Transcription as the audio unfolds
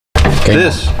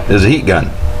This is a heat gun.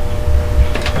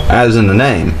 As in the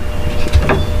name,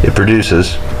 it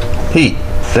produces heat.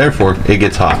 Therefore, it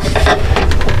gets hot.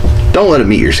 Don't let it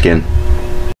meet your skin.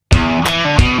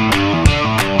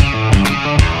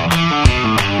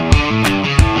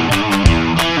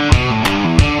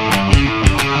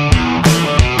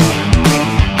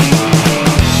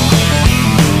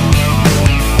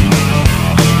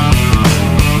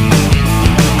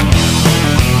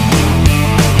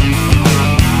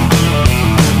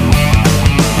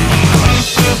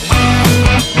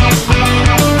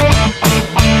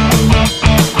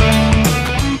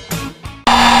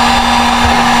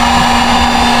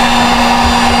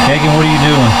 What are you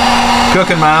doing?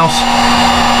 Cooking mouse.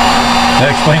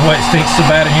 That explain why it stinks so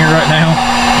bad in here right now?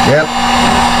 Yep.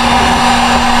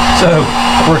 So,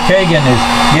 where Kagan is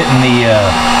getting the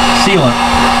sealant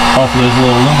off of those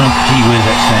little aluminum, gee whiz,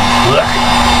 that stinks.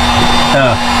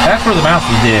 That's where the mouse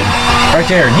was dead. Right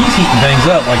there, and he's heating things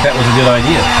up like that was a good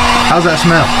idea. How's that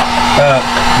smell?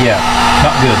 Yeah,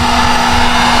 not good.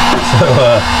 So,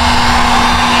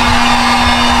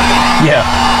 yeah,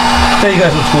 tell you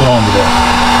guys what's going on today.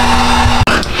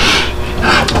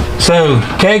 So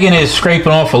Kagan is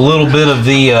scraping off a little bit of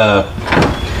the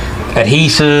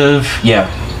adhesive. Yeah,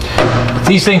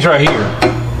 these things right here,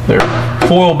 they're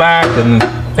foil back and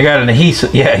they got an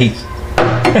adhesive. Yeah,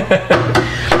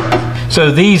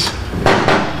 so these,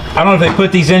 I don't know if they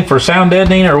put these in for sound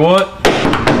deadening or what.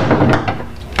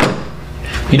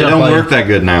 They don't work that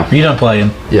good now. You done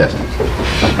playing? Yes.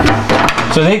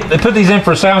 So they put these in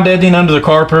for sound deadening under the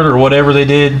carpet or whatever they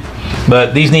did,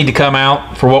 but these need to come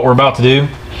out for what we're about to do.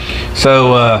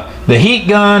 So the heat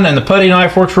gun and the putty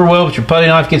knife works real well, but your putty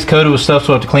knife gets coated with stuff,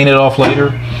 so I have to clean it off later.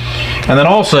 And then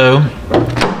also,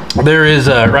 there is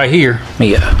right here, let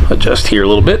me adjust here a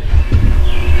little bit.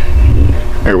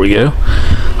 There we go.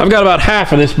 I've got about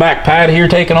half of this back pad here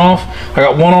taken off. I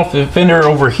got one off the fender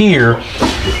over here,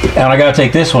 and I got to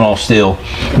take this one off still,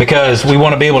 because we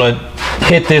want to be able to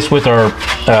hit this with our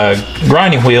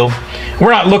grinding wheel. We're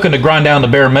not looking to grind down the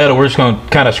bare metal. We're just going to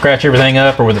kind of scratch everything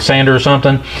up, or with a sander or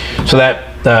something, so that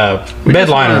bed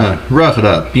liner, rough it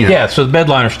up. You know. Yeah, so the bed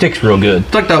liner sticks real good.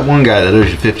 It's like that one guy that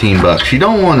owes you $15. You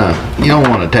don't want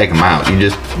to take them out. You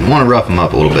just want to rough them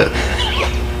up a little bit.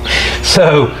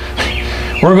 So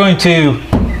we're going to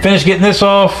finish getting this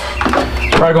off.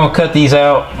 Probably going to cut these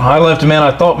out. I left them in.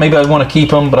 I thought maybe I'd want to keep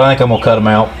them, but I think I'm going to cut them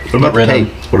out. What about the tape?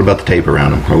 What about the tape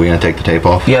around them? Are we going to take the tape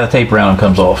off? Yeah, the tape around them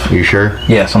comes off. Are you sure?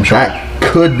 Yes, I'm sure. That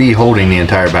could be holding the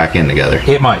entire back end together.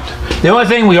 It might. The only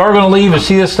thing we are going to leave is,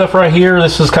 see this stuff right here?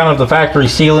 This is kind of the factory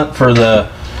sealant for the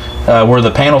where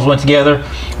the panels went together.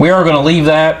 We are going to leave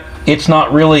that. It's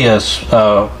not really a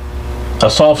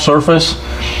soft surface,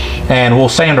 and we'll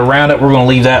sand around it. We're going to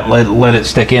leave that, let it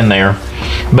stick in there.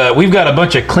 But we've got a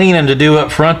bunch of cleaning to do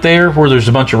up front there where there's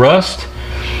a bunch of rust,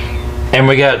 and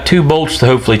we got 2 bolts to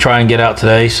hopefully try and get out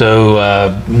today.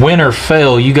 So win or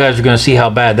fail, you guys are going to see how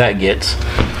bad that gets.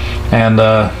 And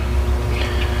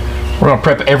we're going to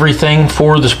prep everything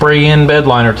for the spray-in bed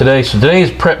liner today. So today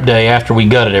is prep day after we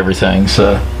gutted everything.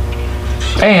 So,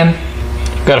 and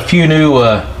got a few new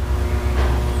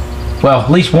well,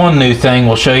 at least one new thing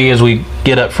we'll show you as we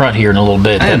get up front here in a little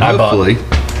bit. And hopefully,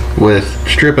 with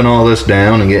stripping all this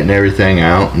down and getting everything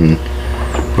out, and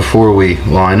before we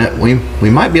line it, we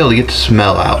might be able to get the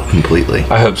smell out completely.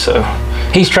 I hope so.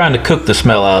 He's trying to cook the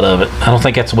smell out of it. I don't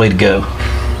think that's the way to go.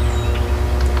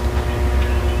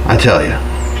 I tell you,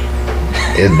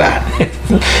 it's bad.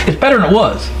 It's better than it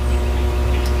was.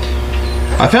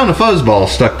 I found a fuzzball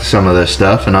stuck to some of this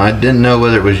stuff, and I didn't know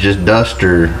whether it was just dust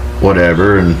or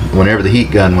whatever, and whenever the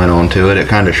heat gun went onto it, it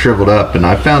kind of shriveled up, and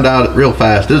I found out real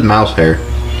fast it was mouse hair.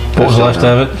 What was left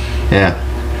of it? Yeah.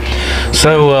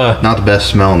 So not the best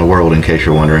smell in the world, in case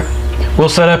you're wondering. We'll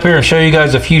set up here and show you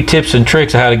guys a few tips and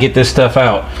tricks of how to get this stuff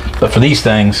out. But for these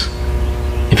things,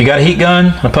 if you got a heat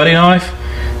gun, a putty knife,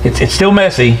 it's still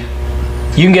messy.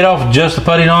 You can get off with just the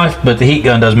putty knife, but the heat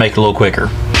gun does make it a little quicker.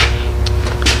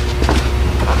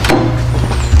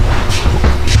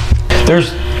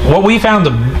 There's what we found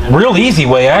the real easy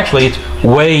way. Actually, it's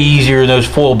way easier than those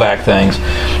full back things.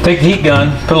 Take the heat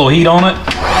gun, put a little heat on it,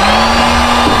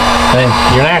 and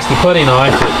your nasty putty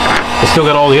knife, it's still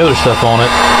got all the other stuff on it.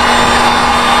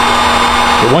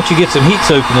 But once you get some heat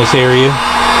soaked in this area,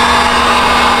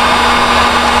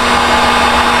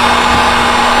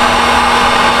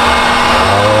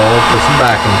 put some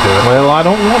back into it. well, I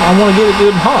want to get it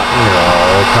good and hot.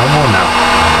 Oh, come on now.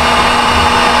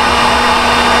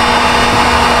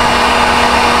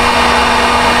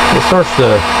 It starts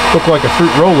to look like a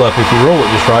fruit roll-up if you roll it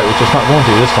just right, which it's not going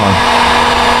to this time.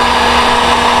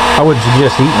 I wouldn't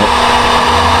suggest eating it.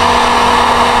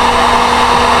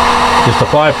 Just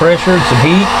apply pressure and some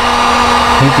heat.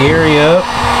 Heat the area up. In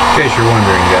case you're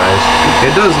wondering, guys,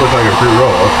 it does look like a fruit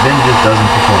roll-up, then it just doesn't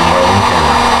perform well on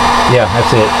camera. Yeah,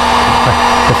 that's it.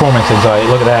 Performance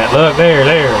anxiety. Look at that. Look, there.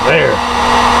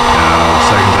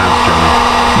 Second time's charm.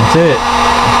 That's it.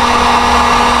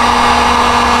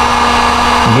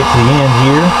 And get to the end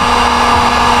here.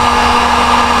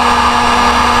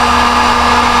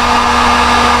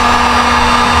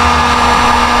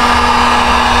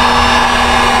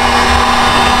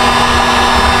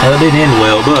 Well, it didn't end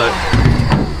well, but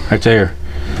right there.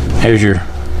 There's your.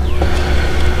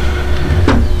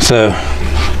 So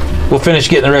we'll finish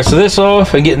getting the rest of this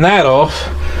off and getting that off,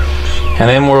 and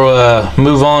then we'll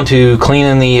move on to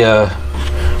cleaning the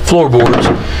floorboards.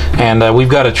 And we've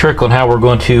got a trick on how we're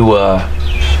going to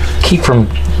keep from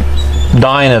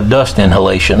dying of dust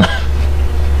inhalation.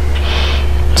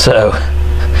 So,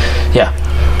 yeah.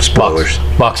 Spoilers.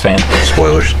 Box fan.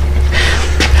 Spoilers.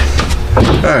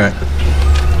 Alright.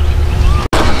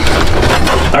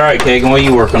 Alright, Kagan, what are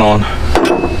you working on?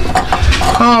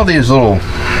 All these little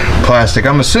plastic,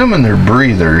 I'm assuming they're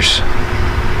breathers,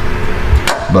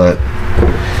 but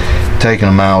taking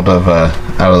them out of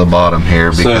the bottom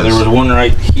here because so there was one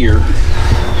right here.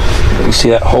 You see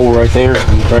that hole right there?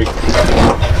 Right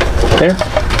there?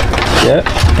 Yeah.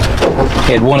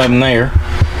 Had one of them there.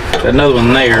 Got another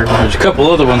one there. There's a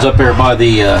couple other ones up there by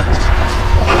the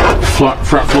front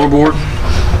floorboard.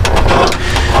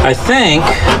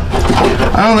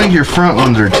 I don't think your front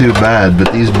ones are too bad,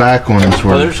 but these back ones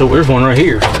were. Oh, there's one right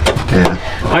here. Yeah.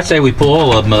 I'd say we pull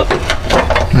all of them up.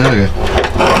 Okay.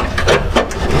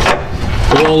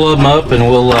 Pull all of them up, and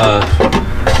we'll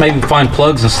maybe find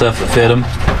plugs and stuff that fit them.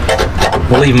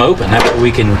 We'll leave them open. That way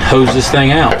we can hose this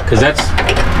thing out, because that's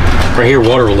right here,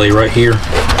 water will lay right here.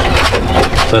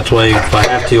 So that's why if I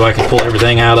have to, I can pull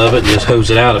everything out of it and just hose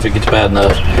it out if it gets bad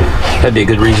enough. That'd be a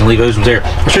good reason to leave those ones there.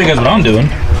 I'll show you guys what I'm doing.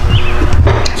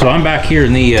 So I'm back here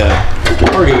in the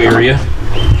cargo area,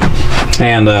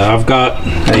 and I've got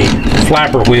a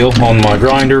flapper wheel on my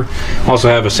grinder. Also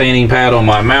have a sanding pad on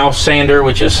my mouse sander,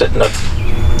 which is sitting up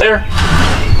there.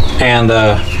 And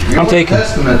I'm taking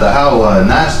testament to how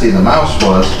nasty the mouse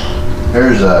was.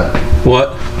 There's a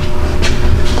what?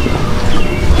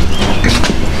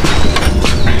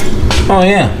 Oh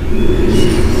yeah,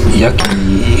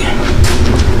 yucky.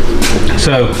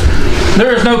 So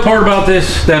there is no part about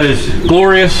this that is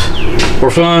glorious or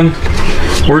fun.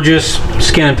 We're just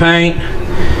skinning paint,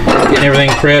 getting everything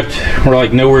prepped. We're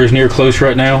like nowhere near close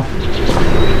right now.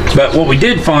 But what we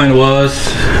did find was,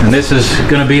 and this is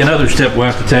going to be another step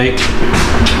we'll have to take,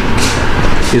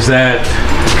 is that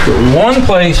one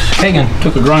place, Hagen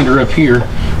took a grinder up here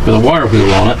with a wire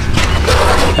wheel on it,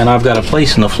 and I've got a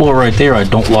place in the floor right there I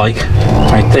don't like,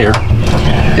 right there.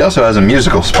 He also has a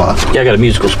musical spot. Yeah, I got a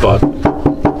musical spot.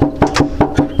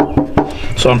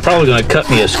 So I'm probably going to cut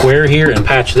me a square here and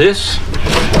patch this,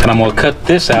 and I'm going to cut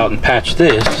this out and patch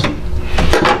this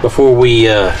before we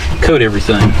coat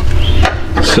everything.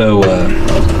 So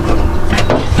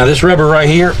now this rubber right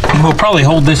here, we'll probably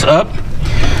hold this up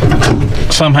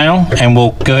somehow, and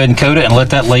we'll go ahead and coat it and let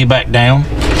that lay back down.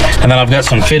 And then I've got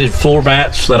some fitted floor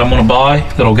mats that I'm going to buy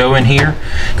that'll go in here,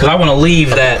 because I want to leave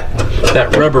that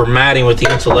rubber matting with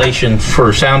the insulation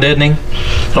for sound deadening.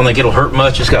 I don't think it'll hurt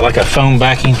much. It's got like a foam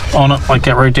backing on it, like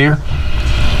that right there.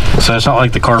 So it's not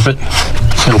like the carpet.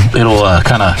 It'll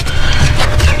kind of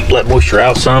let moisture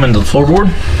out some into the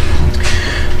floorboard.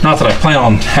 Not that I plan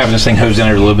on having this thing hosed in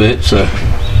there a little bit. So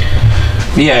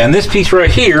yeah, and this piece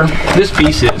right here, this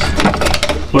piece is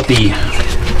what the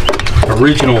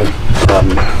original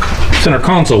center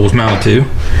console was mounted to.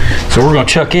 So we're going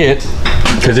to chuck it,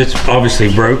 because it's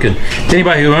obviously broken.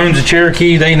 Anybody who owns a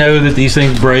Cherokee, they know that these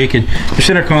things break, and your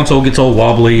center console gets all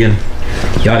wobbly and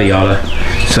yada yada.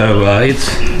 So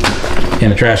it's in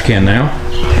the trash can now.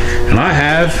 And I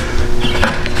have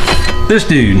this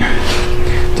dude.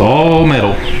 It's all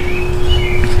metal.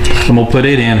 I'm gonna put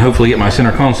it in, hopefully get my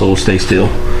center console to stay still.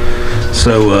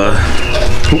 So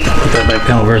put that back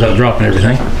down over without dropping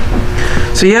everything.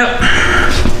 So yep,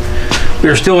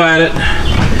 we're still at it,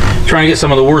 trying to get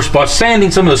some of the worst spots,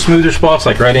 sanding some of the smoother spots,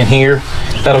 like right in here.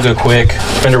 That'll go quick.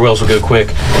 Fender wells will go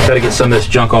quick. Got to get some of this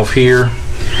junk off here.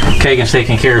 Kagan's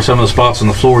taking care of some of the spots on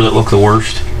the floor that look the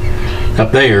worst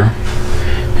up there.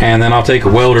 And then I'll take a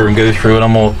welder and go through it.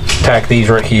 I'm gonna tack these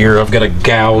right here. I've got a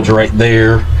gouge right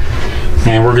there.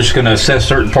 And we're just gonna assess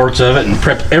certain parts of it and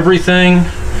prep everything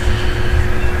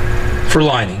for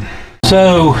lining.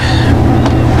 So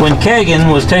when Kagan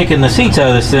was taking the seats out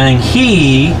of this thing,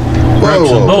 he broke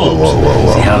some bolts.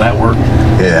 See how that worked?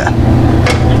 Yeah.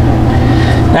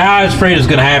 I was afraid it was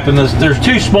going to happen. There's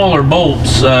two smaller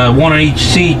bolts, one on each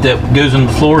seat that goes in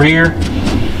the floor here.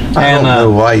 I don't know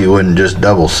why you wouldn't just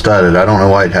double stud it. I don't know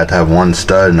why you'd have to have one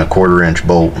stud and a 1/4 inch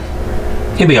bolt.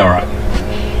 It'll be all right.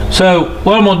 So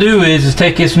what I'm going to do is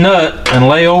take this nut and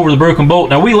lay over the broken bolt.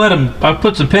 Now we let him, I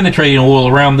put some penetrating oil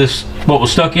around this, what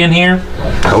was stuck in here.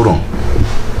 Hold on.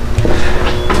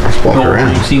 Let's walk around.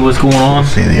 You can see what's going on.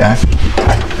 See the action.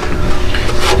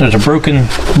 There's a broken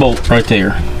bolt right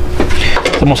there.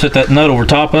 So I'm going to set that nut over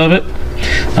top of it.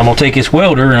 I'm going to take this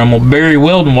welder and I'm going to bury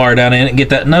welding wire down in it and get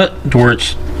that nut to where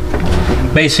it's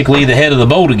basically the head of the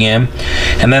bolt again.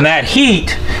 And then that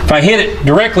heat, if I hit it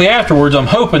directly afterwards, I'm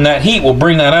hoping that heat will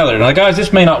bring that out of there. Now guys,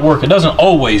 this may not work. It doesn't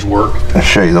always work. I'll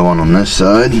show you the one on this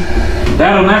side.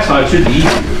 That on that side should be easier.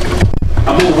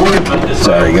 I'm a little worried about this.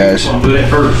 Sorry guys. So I'm doing it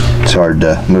first. It's hard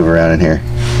to move around in here.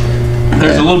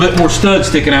 There's a little bit more stud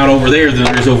sticking out over there than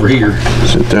there is over here.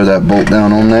 So throw that bolt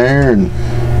down on there and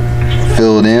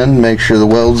fill it in, make sure the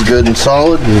weld's good and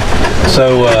solid.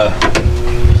 So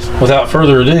without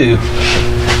further ado,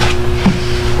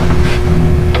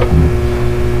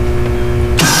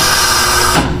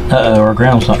 our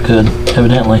ground's not good,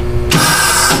 evidently.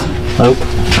 Nope.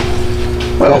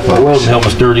 Well, the weld's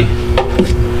almost dirty.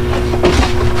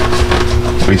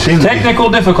 We seem to Technical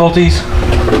difficulties.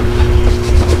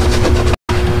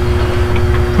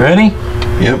 Ready?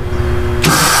 Yep.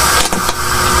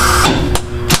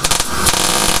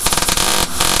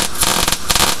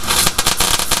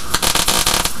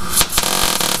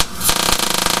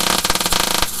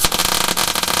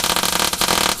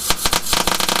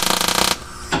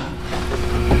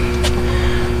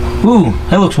 Ooh,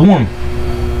 that looks warm.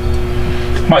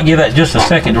 Might give that just a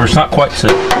second or it's not quite so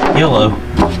yellow.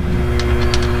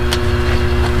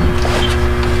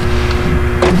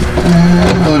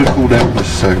 Let it cool down just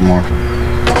a second more.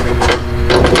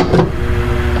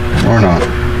 Or not.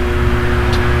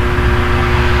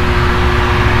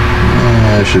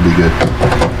 It should be good.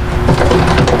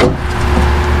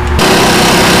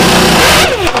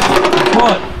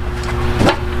 What?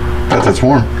 That's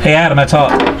warm. Hey Adam, that's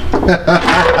hot.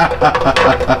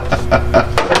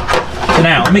 So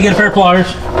now, let me get a pair of pliers.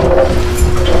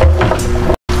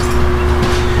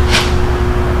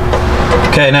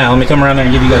 Okay, now let me come around there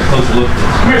and give you guys a closer look.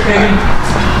 Come here, Kagan.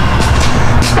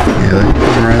 Yeah, let me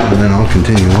come around and then I'll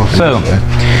continue walking. So,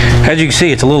 as you can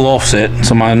see, it's a little offset,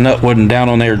 so my nut wasn't down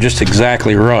on there just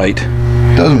exactly right.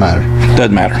 Doesn't matter.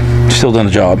 Doesn't matter. Still done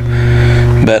the job.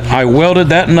 But I welded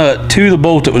that nut to the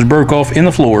bolt that was broke off in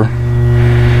the floor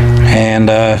and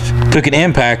took an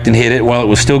impact and hit it while it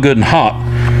was still good and hot.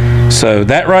 So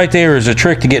that right there is a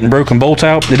trick to getting broken bolts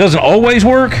out. It doesn't always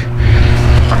work.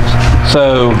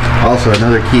 So also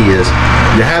another key is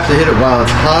you have to hit it while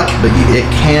it's hot, but it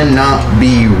cannot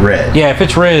be red. yeah, if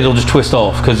it's red, it'll just twist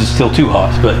off because it's still too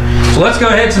hot. But so let's go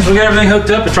ahead, since we got everything hooked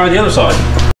up, and try the other side.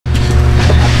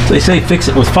 They say fix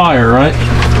it with fire, right?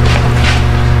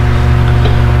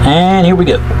 And here we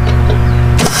go.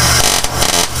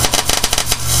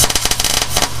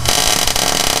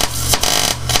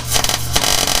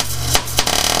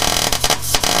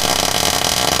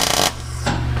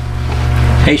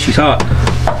 Hey, she's hot.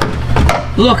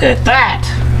 Look at that!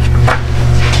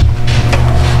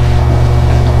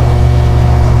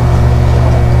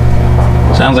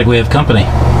 Sounds like we have company.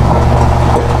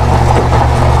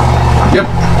 Yep.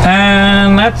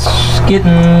 And that's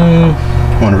getting...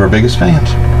 one of our biggest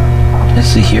fans. Let's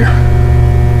see here.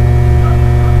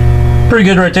 Pretty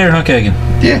good right there, huh, Kagan?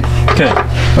 Yeah. Okay.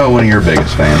 Oh, one of your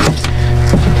biggest fans.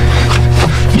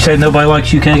 You said nobody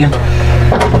likes you, Kagan?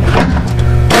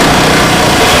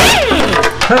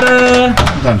 Ta-da!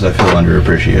 Sometimes I feel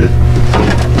underappreciated.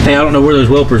 Hey, I don't know where those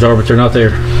whelpers are, but they're not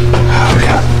there. Oh,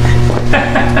 God.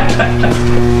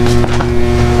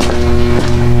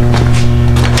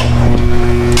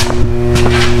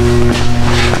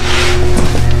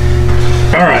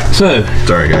 Alright, so.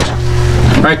 Sorry, guys.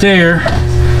 Right there,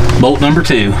 bolt number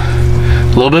 2.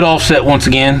 A little bit offset once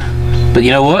again, but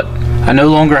you know what? I no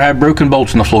longer have broken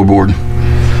bolts in the floorboard.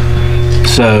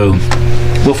 So,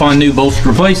 we'll find new bolts to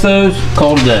replace those.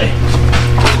 Call it a day.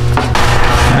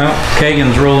 Now,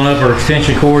 Kagan's rolling up our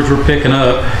extension cords we're picking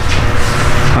up.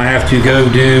 I have to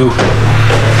go do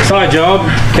a side job.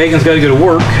 Kagan's got to go to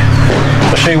work.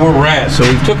 I'll show you where we're at. So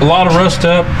we took a lot of rust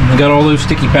up. We got all those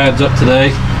sticky pads up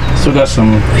today. Still got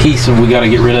some adhesive we got to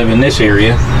get rid of in this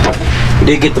area. We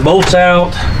did get the bolts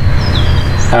out.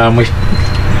 We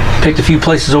picked a few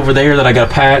places over there that I got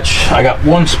to patch. I got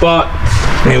one spot.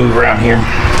 Let me move around here.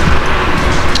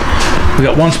 We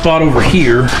got one spot over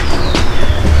here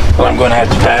that I'm going to have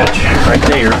to patch right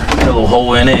there. Got a little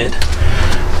hole in it.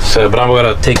 So, but I'm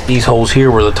gonna take these holes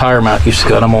here where the tire mount used to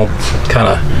go, and I'm gonna kind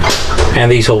of, and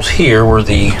these holes here where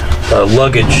the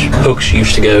luggage hooks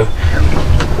used to go.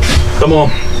 I'm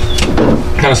gonna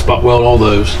kind of spot weld all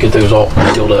those, get those all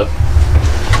sealed up.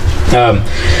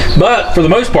 But for the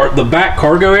most part, the back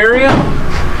cargo area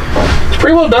is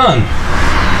pretty well done.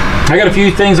 I got a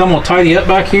few things I'm gonna tidy up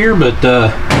back here, but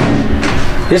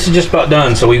this is just about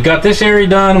done. So we've got this area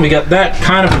done. We got that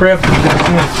kind of prepped.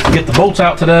 I'm gonna get the bolts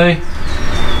out today,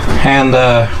 and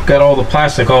got all the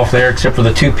plastic off there except for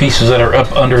the two pieces that are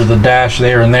up under the dash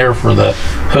there and there for the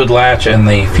hood latch and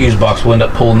the fuse box. We'll end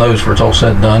up pulling those for it's all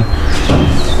said and done.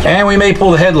 And we may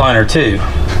pull the headliner too.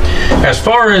 As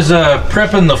far as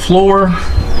prepping the floor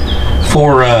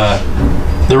for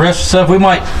the rest of the stuff, we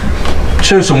might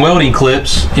show some welding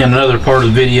clips in another part of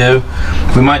the video.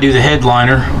 We might do the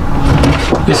headliner.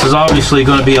 This is obviously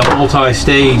going to be a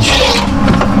multi-stage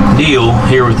deal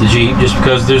here with the Jeep, just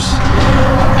because there's,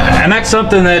 and that's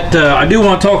something that I do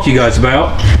want to talk to you guys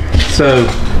about. So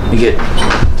you get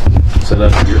set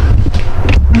up here.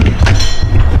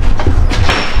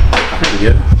 There we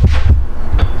go.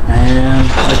 And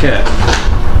like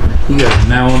that. You guys are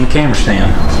now on the camera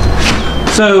stand.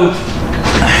 So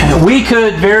we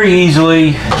could very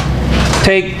easily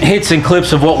take hits and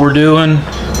clips of what we're doing,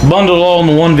 bundle it all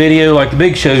into one video like the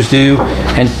big shows do,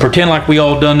 and pretend like we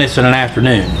all done this in an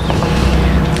afternoon.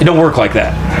 It don't work like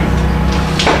that.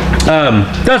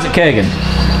 Does it, Kagan?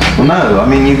 Well, no. I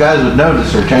mean, you guys would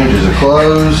notice her changes of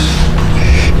clothes.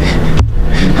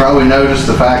 You'd probably notice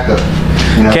the fact that,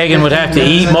 you know, Kagan would have to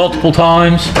eat multiple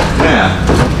times. Yeah.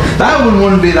 That one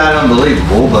wouldn't be that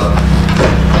unbelievable, but.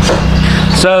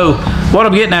 So what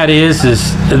I'm getting at is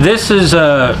this is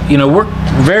you know, we're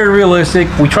very realistic.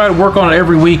 We try to work on it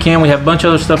every weekend. We have a bunch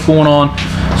of other stuff going on.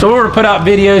 So we're going to put out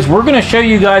videos. We're going to show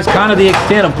you guys kind of the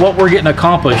extent of what we're getting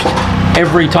accomplished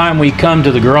every time we come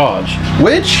to the garage.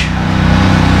 Which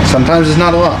sometimes is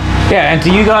not a lot. Yeah, and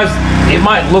to you guys, it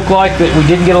might look like that we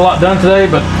didn't get a lot done today,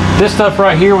 but this stuff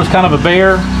right here was kind of a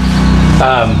bear.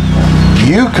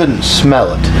 You couldn't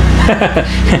smell it.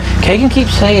 Kagan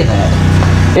keeps saying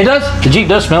that. It does. The Jeep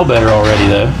does smell better already,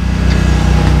 though.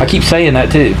 I keep saying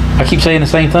that too. I keep saying the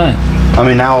same thing. I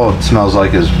mean, now all it smells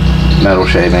like is metal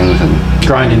shavings and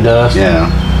grinding dust. Yeah.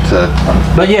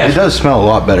 But yeah, it does smell a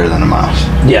lot better than a mouse.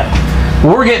 Yeah.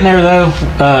 We're getting there though.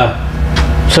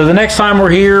 So the next time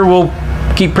we're here, we'll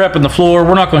keep prepping the floor.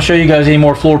 We're not going to show you guys any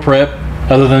more floor prep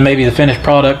other than maybe the finished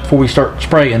product before we start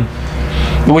spraying.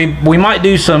 But we might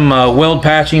do some weld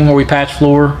patching where we patch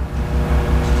floor.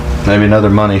 Maybe another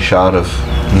money shot of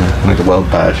like a weld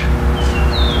patch.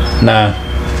 No.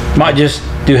 Might just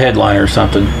do headliner or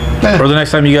something. Or the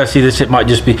next time you guys see this, it might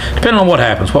just be, depending on what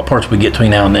happens, what parts we get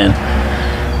between now and then.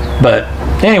 But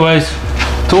anyways.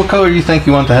 So what color do you think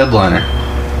you want the headliner?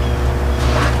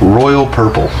 Royal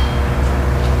purple.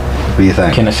 What do you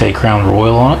think? Can it say Crown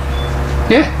Royal on it?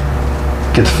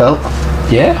 Yeah. Get the felt?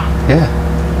 Yeah. Yeah.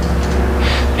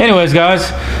 Anyways,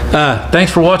 guys,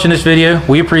 thanks for watching this video.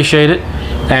 We appreciate it.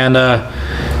 And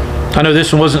I know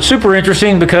this one wasn't super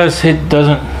interesting because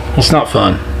it's not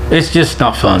fun. It's just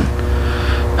not fun.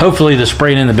 Hopefully the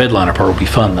spraying in the bed liner part will be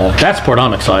fun though. That's the part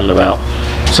I'm excited about.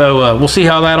 So we'll see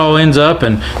how that all ends up,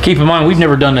 and keep in mind we've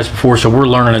never done this before, so we're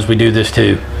learning as we do this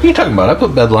too. What are you talking about? I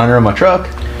put bed liner on my truck.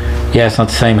 Yeah, it's not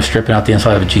the same as stripping out the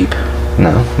inside of a Jeep.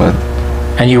 No, but...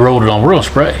 And you rolled it on. We're gonna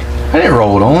spray. I didn't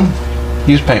roll it on.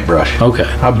 Use paintbrush. Okay.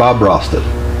 I Bob Rossed it.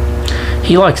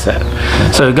 He likes that.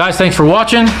 So guys, thanks for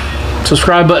watching.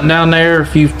 Subscribe button down there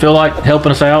if you feel like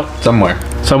helping us out. Somewhere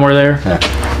there. Yeah.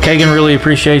 Kagan really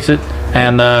appreciates it.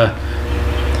 And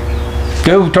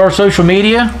go to our social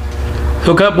media,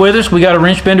 hook up with us. We got a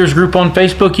Wrench Benders group on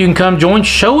Facebook. You can come join.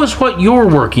 Show us what you're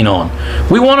working on.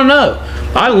 We want to know.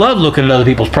 I love looking at other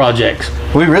people's projects.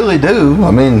 We really do.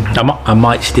 I mean, I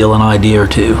might steal an idea or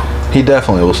two. He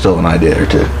definitely will steal an idea or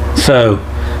two. So,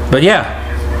 but yeah.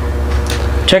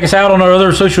 Check us out on our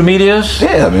other social medias.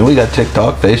 Yeah, I mean, we got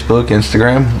TikTok, Facebook,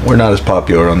 Instagram. We're not as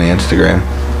popular on the Instagram.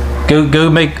 Go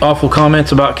make awful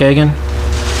comments about Kagan.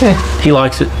 Yeah. He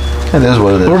likes it. It is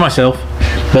what it is. Or myself.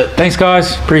 But thanks,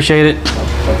 guys. Appreciate it.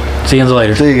 See you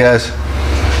later. See you guys.